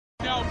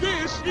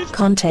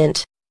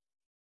Content.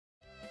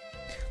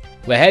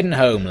 We're heading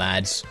home,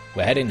 lads.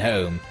 We're heading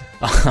home.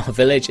 Our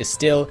village is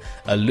still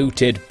a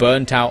looted,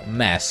 burnt-out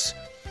mess.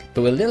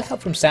 But with a little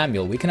help from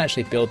Samuel, we can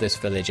actually build this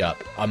village up.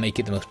 I'll make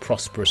it the most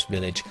prosperous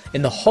village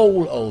in the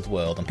whole old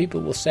world. And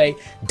people will say,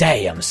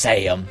 "Damn,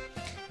 Sam,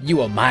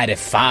 you a mighty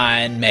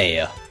fine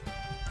mayor."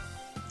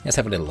 Let's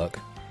have a little look.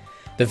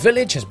 The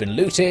village has been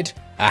looted.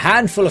 A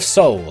handful of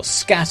souls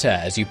scatter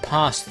as you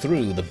pass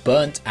through the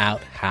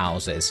burnt-out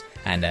houses.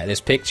 And this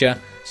picture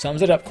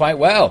sums it up quite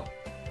well.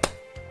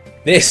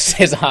 This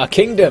is our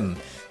kingdom,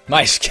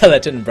 my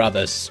skeleton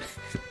brothers.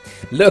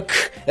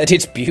 Look at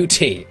its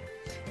beauty.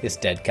 This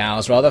dead cow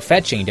is rather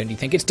fetching, don't you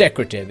think? It's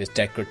decorative. It's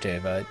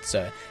decorative.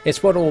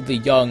 It's what all the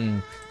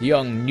young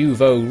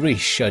nouveau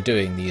riche are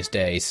doing these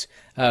days.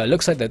 It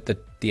looks like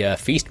the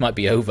feast might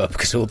be over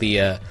because all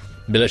the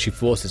military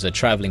forces are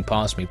travelling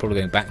past me, probably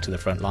going back to the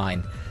front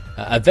line.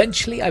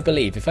 Eventually, I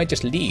believe, if I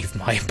just leave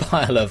my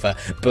pile of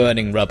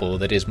burning rubble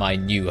that is my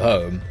new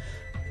home,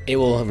 it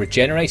will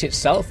regenerate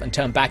itself and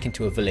turn back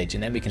into a village,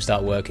 and then we can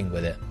start working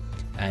with it.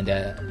 And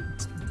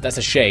that's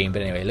a shame,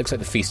 but anyway, it looks like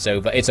the feast's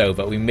over. It's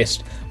over. We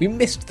missed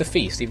the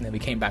feast, even though we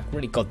came back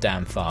really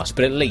goddamn fast.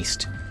 But at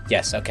least,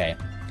 yes, okay.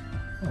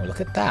 Oh,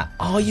 look at that.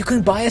 Oh, you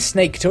can buy a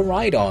snake to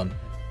ride on.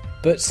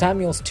 But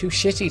Samuel's too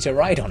shitty to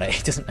ride on it.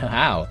 He doesn't know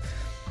how.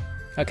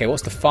 Okay,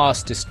 what's the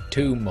fastest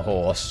tomb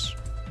horse?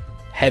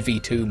 Heavy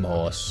tomb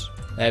horse.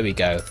 There we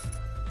go.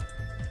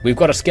 We've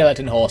got a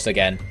skeleton horse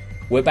again.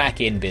 We're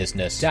back in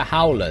business. The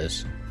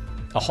Howlers.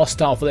 A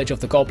hostile village of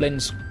the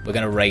Goblins. We're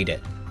going to raid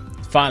it.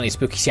 Finally,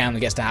 Spooky Samuel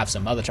gets to have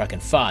some other truck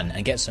and fun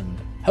and get some,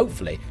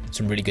 hopefully,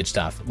 some really good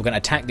stuff. We're going to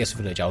attack this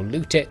village. I'll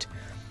loot it.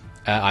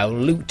 I'll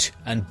loot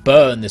and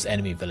burn this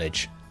enemy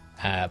village.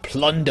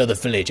 Plunder the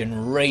village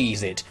and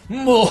raise it.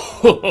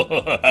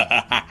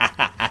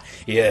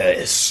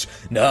 Yes,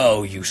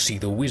 now you see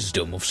the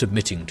wisdom of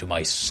submitting to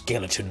my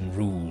skeleton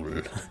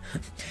rule.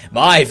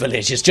 My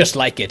village is just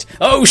like it.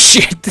 Oh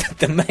shit,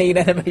 the main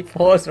enemy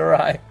force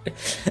arrived.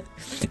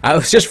 I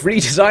was just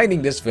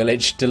redesigning this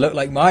village to look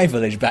like my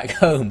village back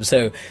home,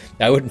 so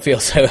I wouldn't feel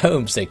so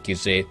homesick, you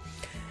see.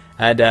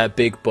 And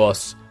Big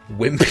Boss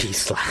Wimpy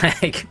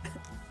Slag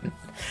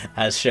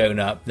has shown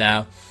up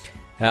now.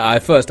 At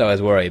first I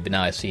was worried, but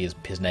now I see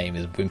his name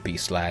is Wimpy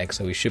Slag,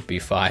 so we should be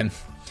fine.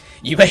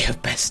 You may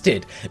have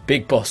bested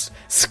Big Boss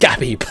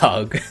Scabby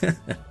Pug,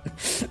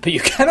 but you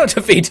cannot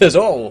defeat us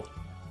all.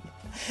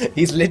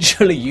 He's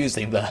literally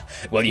using the,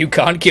 well, you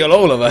can't kill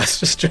all of us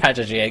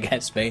strategy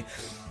against me.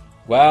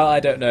 Well, I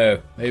don't know.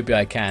 Maybe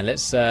I can.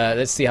 Let's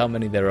see how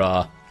many there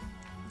are.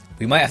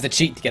 We might have to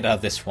cheat to get out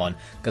of this one,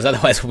 because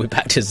otherwise we'll be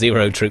back to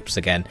 0 troops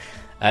again.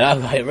 And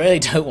I really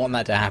don't want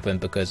that to happen,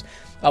 because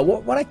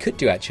what I could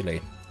do actually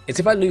is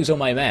if I lose all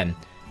my men,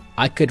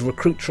 I could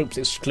recruit troops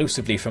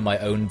exclusively from my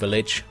own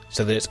village,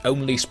 so that it's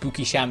only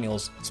Spooky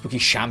Samuel's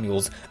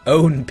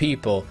own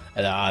people.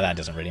 That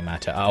doesn't really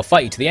matter. I'll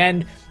fight you to the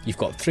end. You've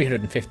got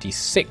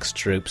 356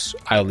 troops.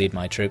 I'll lead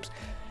my troops.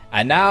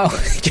 And now,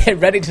 get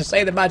ready to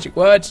say the magic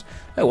words.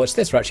 Oh, what's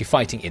this? We're actually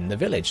fighting in the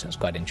village. That's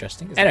quite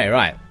interesting. Anyway,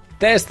 right.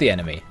 There's the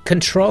enemy.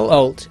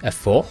 Control-Alt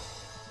F4.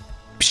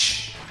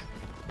 Psh.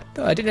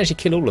 Oh, I didn't actually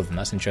kill all of them.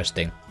 That's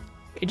interesting.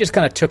 It just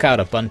kind of took out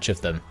a bunch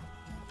of them.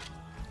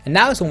 And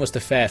now it's almost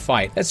a fair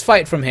fight. Let's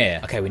fight from here.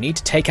 Okay, we need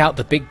to take out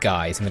the big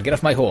guys. I'm going to get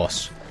off my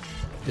horse.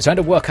 Just trying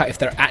to work out if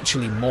they're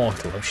actually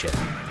mortal. Oh, shit.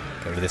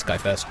 Get rid of this guy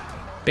first.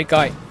 Big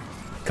guy.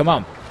 Come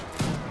on.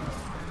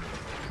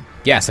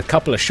 Yes, a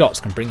couple of shots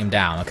can bring him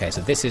down. Okay,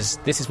 so this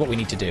is what we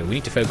need to do. We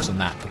need to focus on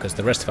that because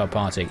the rest of our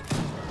party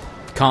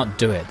can't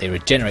do it. They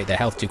regenerate their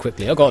health too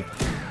quickly. Oh god.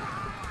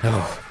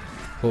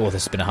 Oh,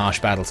 this has been a harsh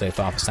battle so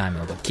far for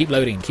Samuel. But keep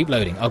loading, keep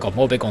loading. Oh god,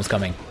 more big ones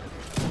coming.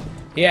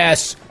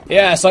 Yes,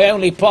 I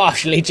only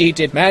partially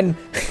cheated, men.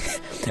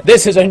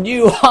 This is a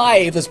new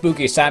high for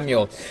Spooky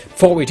Samuel,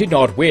 for we did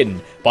not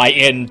win by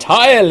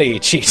entirely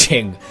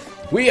cheating.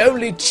 We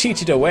only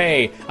cheated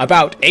away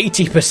about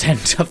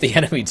 80% of the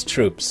enemy's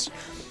troops.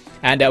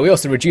 And we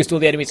also reduced all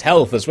the enemy's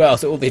health as well,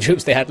 so all the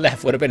troops they had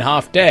left would have been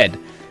half dead.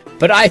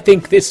 But I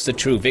think this is a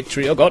true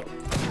victory. Oh god.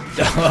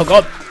 Oh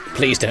god.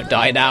 Please don't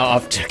die now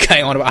after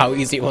going on about how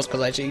easy it was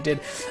because I cheated.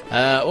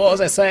 What was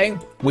I saying?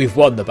 We've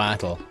won the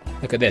battle.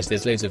 Look at this.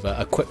 There's loads of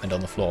equipment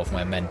on the floor from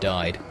where men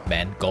died.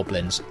 Men.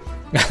 Goblins.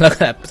 Look at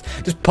that.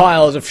 Just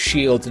piles of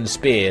shields and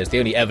spears. The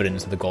only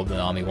evidence that the goblin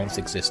army once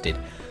existed.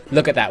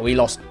 Look at that. We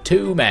lost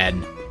 2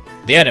 men.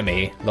 The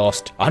enemy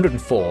lost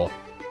 104.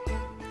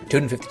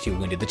 252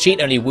 wounded. The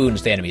cheat only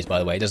wounds the enemies, by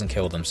the way. It doesn't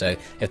kill them. So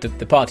if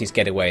the parties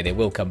get away, they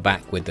will come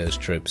back with those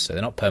troops. So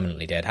they're not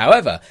permanently dead.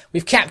 However,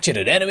 we've captured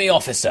an enemy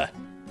officer.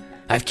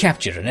 I've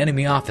captured an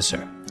enemy officer.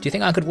 Do you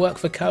think I could work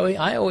for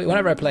Koei?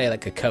 Whenever I play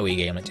like a Koei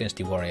game, like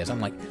Dynasty Warriors, I'm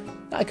like,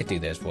 I could do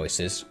those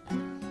voices.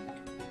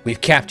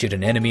 We've captured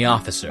an enemy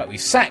officer.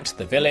 We've sacked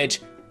the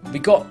village. We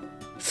got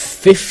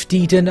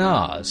 50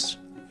 dinars.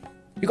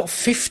 We got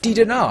 50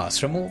 dinars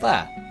from all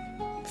that.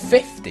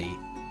 50?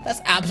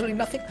 That's absolutely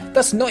nothing.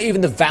 That's not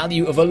even the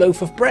value of a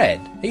loaf of bread.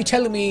 Are you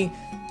telling me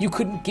You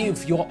couldn't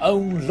give your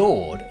own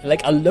lord,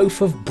 like, a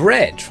loaf of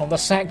bread from the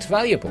sacked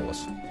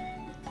valuables.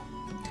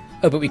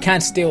 Oh, but we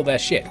can steal their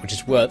shit, which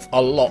is worth a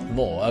lot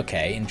more.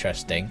 Okay,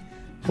 interesting.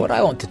 What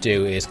I want to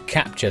do is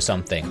capture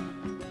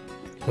something.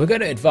 We're going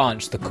to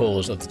advance the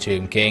cause of the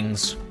Tomb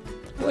Kings.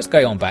 What's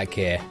going on back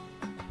here?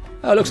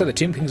 Oh, it looks like the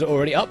Tomb Kings are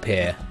already up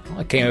here.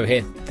 I came over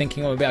here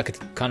thinking maybe I could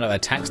kind of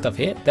attack stuff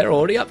here. They're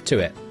already up to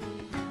it.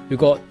 We've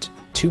got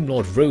Tomb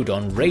Lord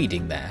Rodon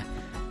raiding there.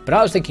 But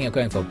I was thinking of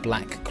going for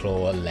Black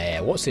Claw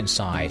Lair. What's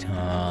inside?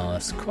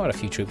 There's quite a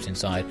few troops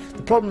inside.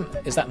 The problem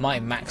is that my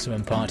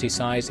maximum party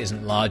size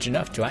isn't large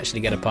enough to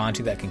actually get a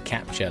party that can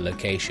capture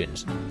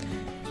locations.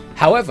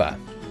 However,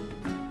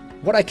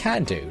 what I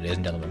can do, ladies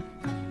and gentlemen,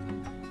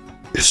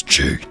 is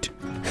cheat.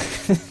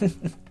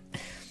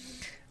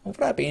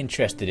 What I'd be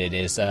interested in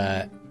is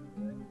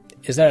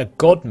there a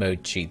God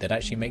mode cheat that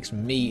actually makes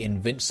me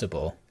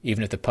invincible,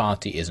 even if the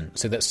party isn't,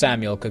 so that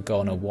Samuel could go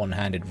on a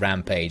one-handed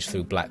rampage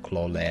through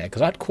Blacklaw Lair?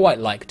 Because I'd quite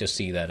like to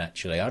see that,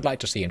 actually. I'd like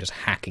to see him just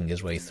hacking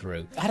his way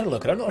through. I had a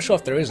look, and I'm not sure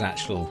if there is an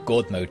actual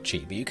God mode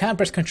cheat, but you can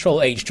press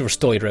Control H to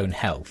restore your own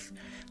health.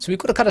 So we've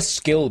got a kind of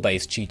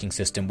skill-based cheating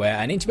system where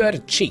I need to be able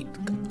to cheat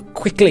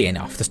quickly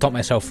enough to stop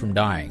myself from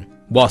dying,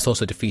 whilst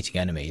also defeating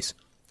enemies.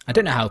 I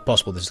don't know how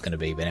possible this is going to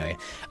be, but anyway.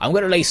 I'm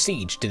going to lay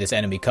siege to this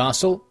enemy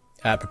castle.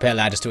 Prepare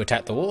ladders to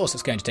attack the walls.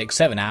 It's going to take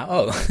 7 hours.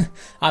 Oh,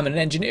 I'm an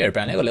engineer,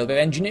 apparently. I've got a little bit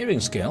of engineering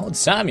skill. It's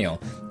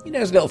Samuel. He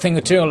knows a little thing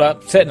or two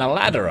about setting a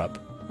ladder up.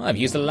 I've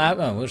used the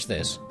ladder. Oh, what's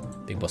this?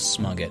 Big boss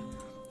Smugget.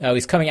 Oh,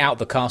 he's coming out of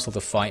the castle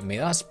to fight me.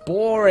 That's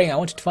boring. I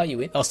wanted to fight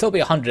you in. There'll still be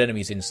 100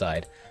 enemies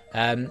inside.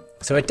 So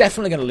we're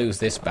definitely going to lose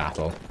this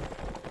battle.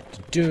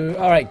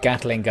 Alright,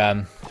 Gatling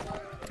gun.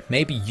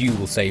 Maybe you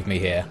will save me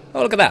here.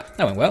 Oh, look at that.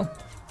 That went well.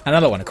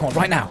 Another one. Come on,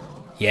 right now.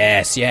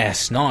 Yes,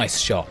 yes. Nice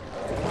shot.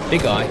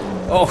 Big guy.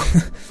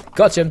 Oh,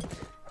 got him.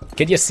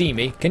 Can you see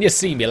me? Can you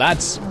see me,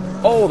 lads?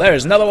 Oh,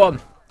 there's another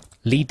one.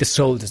 Lead the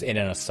soldiers in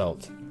an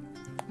assault.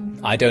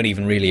 I don't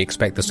even really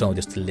expect the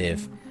soldiers to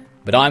live,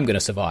 but I'm going to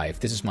survive.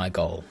 This is my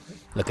goal.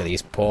 Look at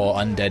these poor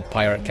undead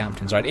pirate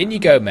captains. Right, in you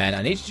go, men.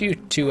 I need you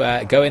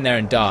to go in there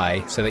and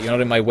die so that you're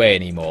not in my way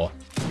anymore.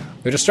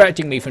 You're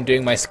distracting me from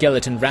doing my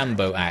skeleton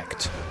Rambo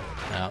act.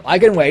 I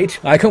can wait.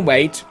 I can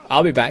wait.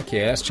 I'll be back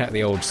here. Let's check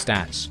the old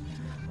stats.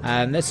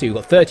 Let's see, we've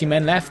got 30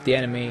 men left. The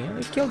enemy,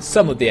 we killed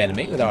some of the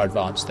enemy with our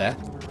advance there.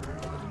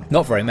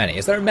 Not very many.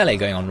 Is there a melee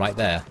going on right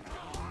there?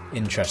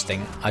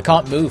 Interesting. I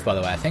can't move, by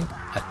the way. I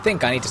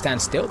think I need to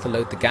stand still to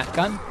load the gat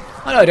gun.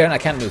 Oh no, I don't. I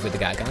can move with the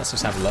gat gun. Let's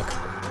just have a look.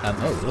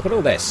 Oh, look at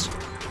all this.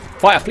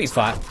 Fire, please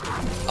fire.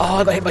 Oh,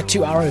 I got hit by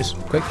 2 arrows.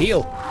 Quick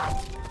heal.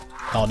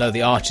 Oh no,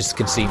 the archers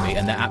can see me,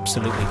 and they're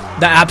absolutely...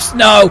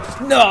 No!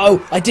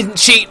 No! I didn't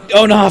cheat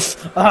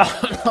enough!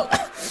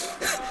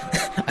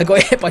 I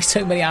got hit by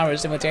so many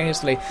arrows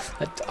simultaneously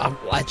that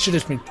I should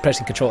have been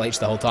pressing Control H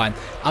the whole time.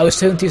 I was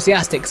so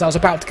enthusiastic because I was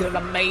about to get an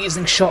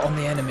amazing shot on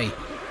the enemy.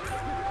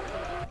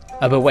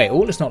 Oh, but wait,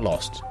 all is not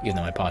lost, even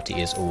though my party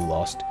is all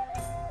lost.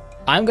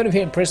 I'm going to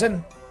be in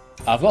prison.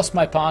 I've lost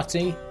my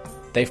party.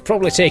 They've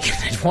probably taken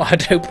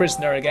Eduardo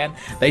prisoner again.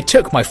 They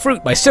took my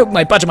fruit, my silk,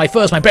 my butter, my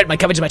furs, my bread, my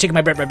cabbages, my chicken,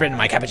 my bread, and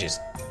my cabbages.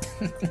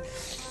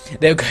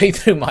 They were going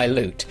through my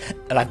loot,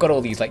 and I've got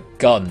all these like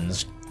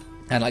guns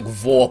and like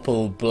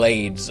vorpal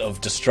blades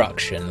of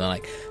destruction. And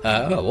like,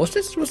 oh, what's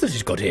this? What's this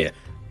he's got here?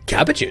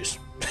 Cabbages.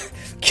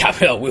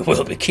 Capital, we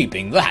will be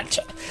keeping that.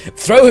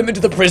 Throw him into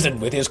the prison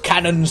with his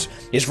cannons,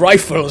 his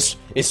rifles,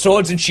 his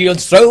swords and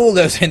shields. Throw all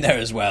those in there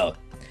as well.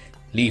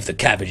 Leave the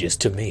cabbages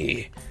to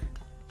me.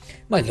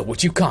 My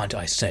lord, you can't,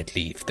 I said,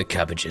 leave the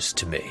cabbages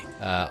to me.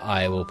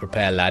 I will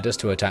prepare ladders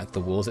to attack the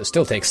walls. It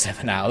still takes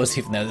 7 hours,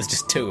 even though there's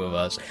just 2 of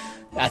us.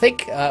 I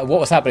think what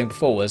was happening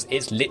before was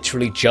it's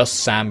literally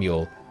just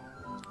Samuel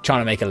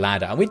trying to make a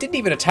ladder. And we didn't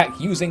even attack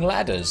using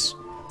ladders.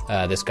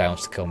 This guy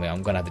wants to kill me.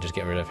 I'm going to have to just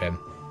get rid of him.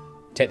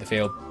 Take the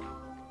field.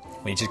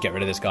 We need to just get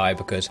rid of this guy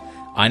because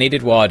I need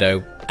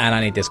Eduardo and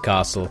I need this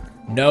castle.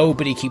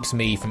 Nobody keeps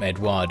me from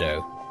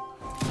Eduardo.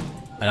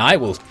 And I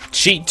will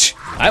cheat.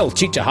 I will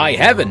cheat to high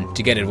heaven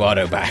to get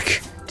Eduardo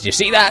back. Did you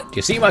see that? Do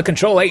you see my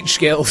Control H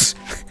skills?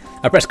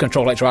 I pressed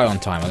Control H right on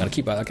time. I'm going to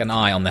keep like an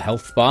eye on the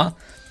health bar.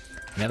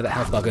 Whenever the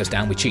health bar goes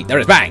down, we cheat. There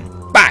it is. Bang!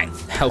 Bang!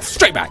 Health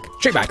straight back.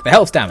 Straight back. The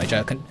health damage.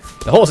 The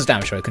horse's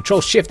damage. Sorry.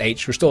 Control Shift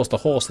H restores the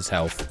horse's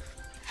health.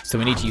 So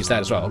we need to use that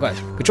as well. Okay.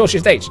 Control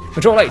Shift H.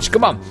 Control H.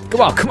 Come on.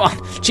 Come on. Come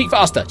on. Cheat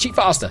faster. Cheat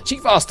faster.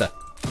 Cheat faster.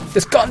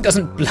 This gun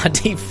doesn't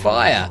bloody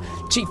fire.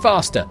 Cheat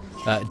faster.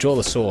 Draw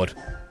the sword.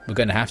 We're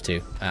going to have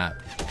to.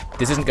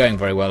 This isn't going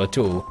very well at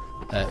all.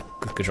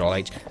 Control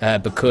H.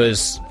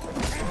 Because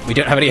we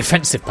don't have any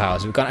offensive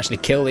powers. We can't actually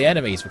kill the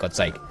enemies, for God's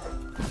sake.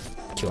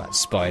 Kill that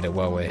spider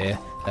while we're here.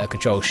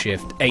 Control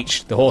Shift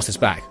H. The horse is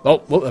back. Oh,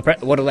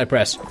 what did I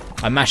press?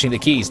 I'm mashing the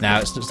keys now.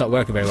 It's not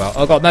working very well.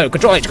 Oh god, no!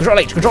 Control H. Control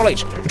H. Control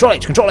H. Control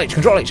H. Control H.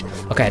 Control H.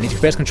 Okay, I need to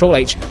press Control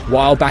H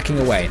while backing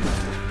away.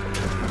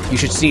 You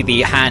should see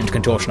the hand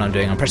contortion I'm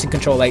doing. I'm pressing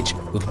Control H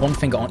with one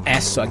finger on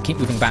S so I can keep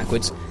moving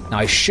backwards. Now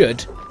I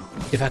should,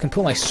 if I can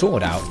pull my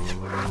sword out.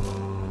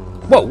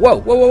 Whoa, whoa,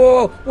 whoa, whoa,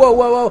 whoa, whoa,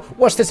 whoa, whoa!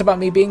 What's this about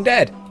me being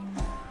dead?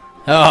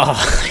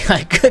 Oh,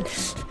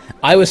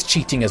 I was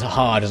cheating as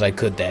hard as I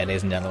could there,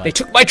 ladies and gentlemen. They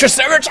took my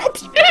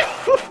Triceratops!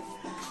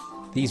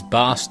 These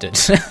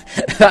bastards.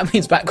 That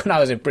means back when I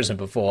was in prison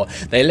before,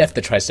 they left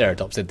the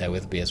Triceratops in there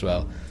with me as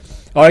well.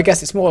 Or I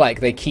guess it's more like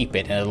they keep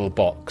it in a little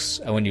box,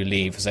 and when you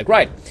leave, it's like,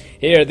 right,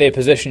 here are the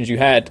positions you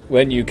had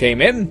when you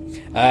came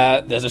in.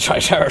 There's a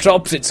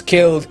Triceratops, it's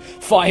killed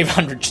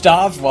 500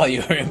 staff while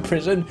you were in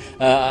prison.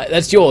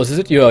 That's yours, is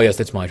it? Oh, yes,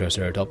 that's my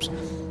Triceratops.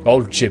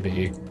 Oh,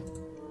 Jimmy.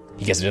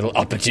 He gets a little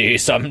uppity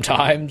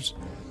sometimes.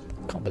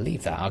 Can't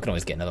believe that. I can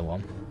always get another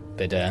one.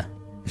 But,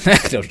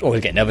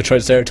 always get another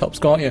Triceratops,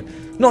 can't you?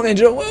 Not the end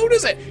of the world,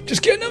 is it?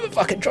 Just get another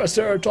fucking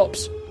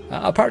Triceratops.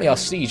 Apparently our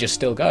siege is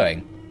still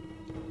going.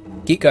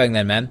 Keep going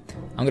then, man.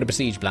 I'm going to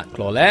besiege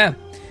Blackclaw Lair.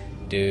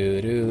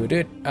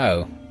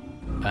 Oh.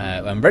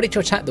 I'm ready to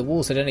attack the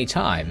walls at any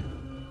time.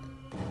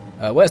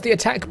 Where's the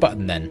attack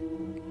button then?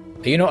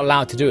 Are you not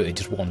allowed to do it with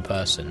just one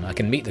person? I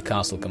can meet the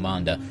castle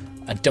commander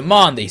and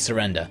demand that he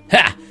surrender.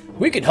 Ha!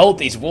 We can hold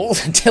these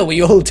walls until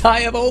we all die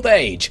of old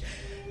age.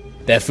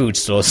 Their food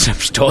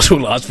stores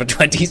will last for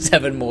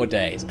 27 more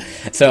days.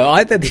 So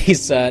either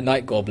these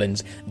night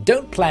goblins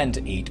don't plan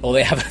to eat, or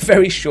they have a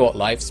very short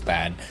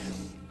lifespan.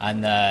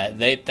 And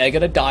they're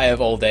going to die of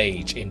old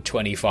age in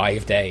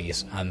 25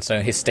 days. And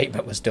so his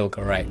statement was still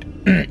correct.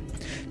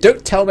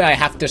 Don't tell me I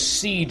have to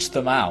siege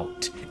them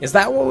out. Is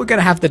that what we're going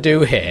to have to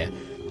do here?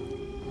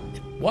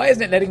 Why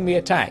isn't it letting me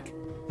attack?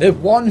 There's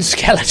one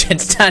skeleton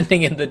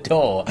standing in the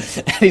door.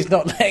 And he's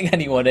not letting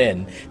anyone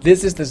in.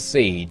 This is the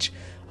siege.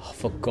 Oh,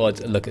 for God,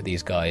 look at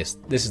these guys.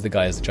 This is the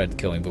guys that tried to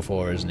kill me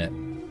before, isn't it?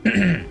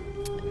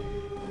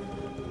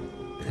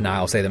 Now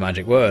I'll say the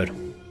magic word.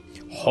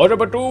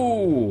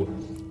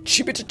 Horabadoo!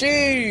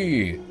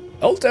 Chibitati!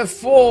 Alt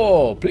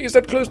F4! Please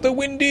don't close the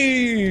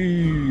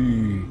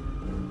windy!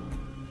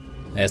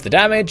 There's the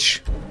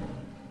damage.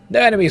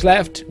 No enemies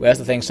left. Where's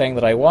the thing saying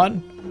that I won?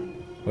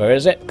 Where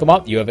is it? Come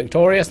on, you are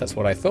victorious. That's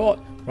what I thought.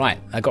 Right,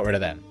 I got rid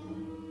of them.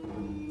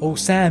 Oh,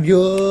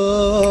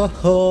 Samuel!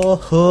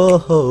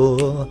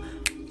 Oh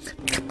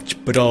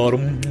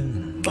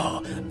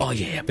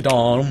yeah,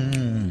 oh,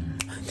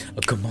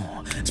 come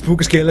on.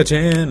 Spooky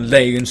skeleton,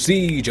 laying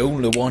siege.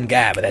 Only one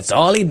guy, but that's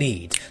all he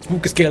needs.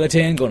 Spooky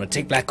skeleton, gonna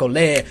take Blackclaw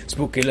Lair.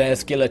 Spooky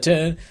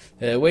skeleton,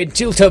 wait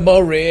until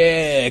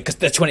tomorrow, cause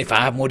there's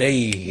 25 more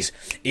days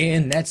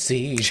in that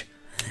siege.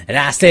 And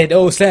I said,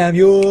 oh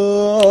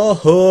Samuel,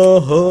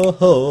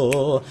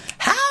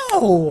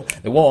 how?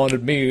 They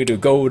wanted me to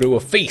go to a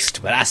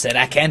feast, but I said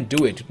I can't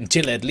do it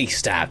until at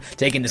least I've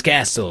taken this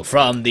castle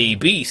from the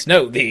beast.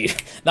 No, the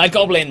night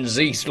goblins.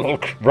 These little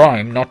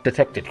crime not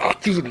detected.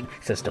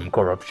 System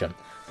corruption.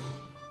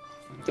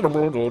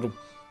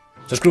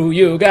 So screw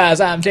you guys,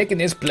 I'm taking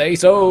this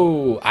place.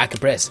 Oh, I can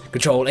press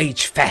Control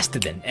H faster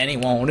than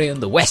anyone in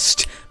the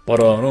West. But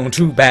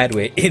too bad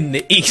we're in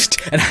the East,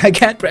 and I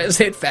can't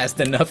press it fast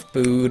enough.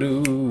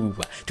 Ooh,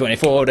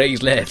 24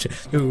 days left.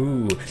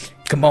 Ooh,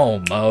 come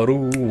on,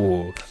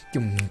 Maru.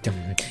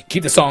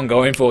 Keep the song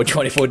going for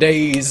 24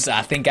 days.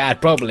 I think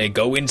I'd probably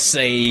go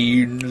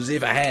insane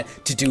if I had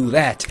to do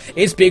that.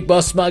 It's Big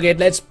Boss Smugget.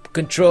 Let's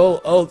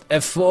Control Alt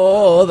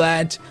F4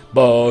 that.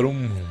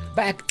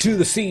 Back to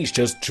the siege,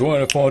 just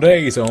 24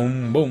 days.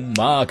 Boom,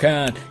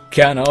 I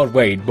cannot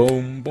wait.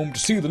 Boom, to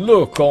see the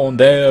look on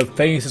their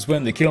faces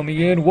when they kill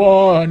me in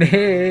one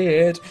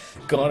hit.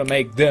 Gonna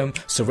make them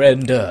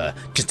surrender.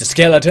 Just a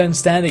skeleton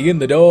standing in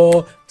the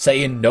door,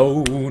 saying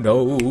no,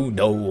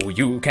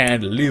 you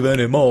can't leave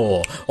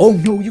anymore. Oh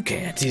no, you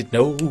can't.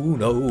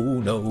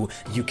 No,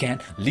 you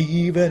can't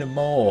leave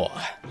anymore.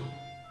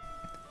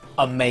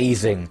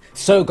 Amazing.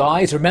 So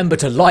guys, remember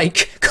to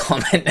like,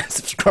 comment and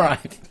subscribe.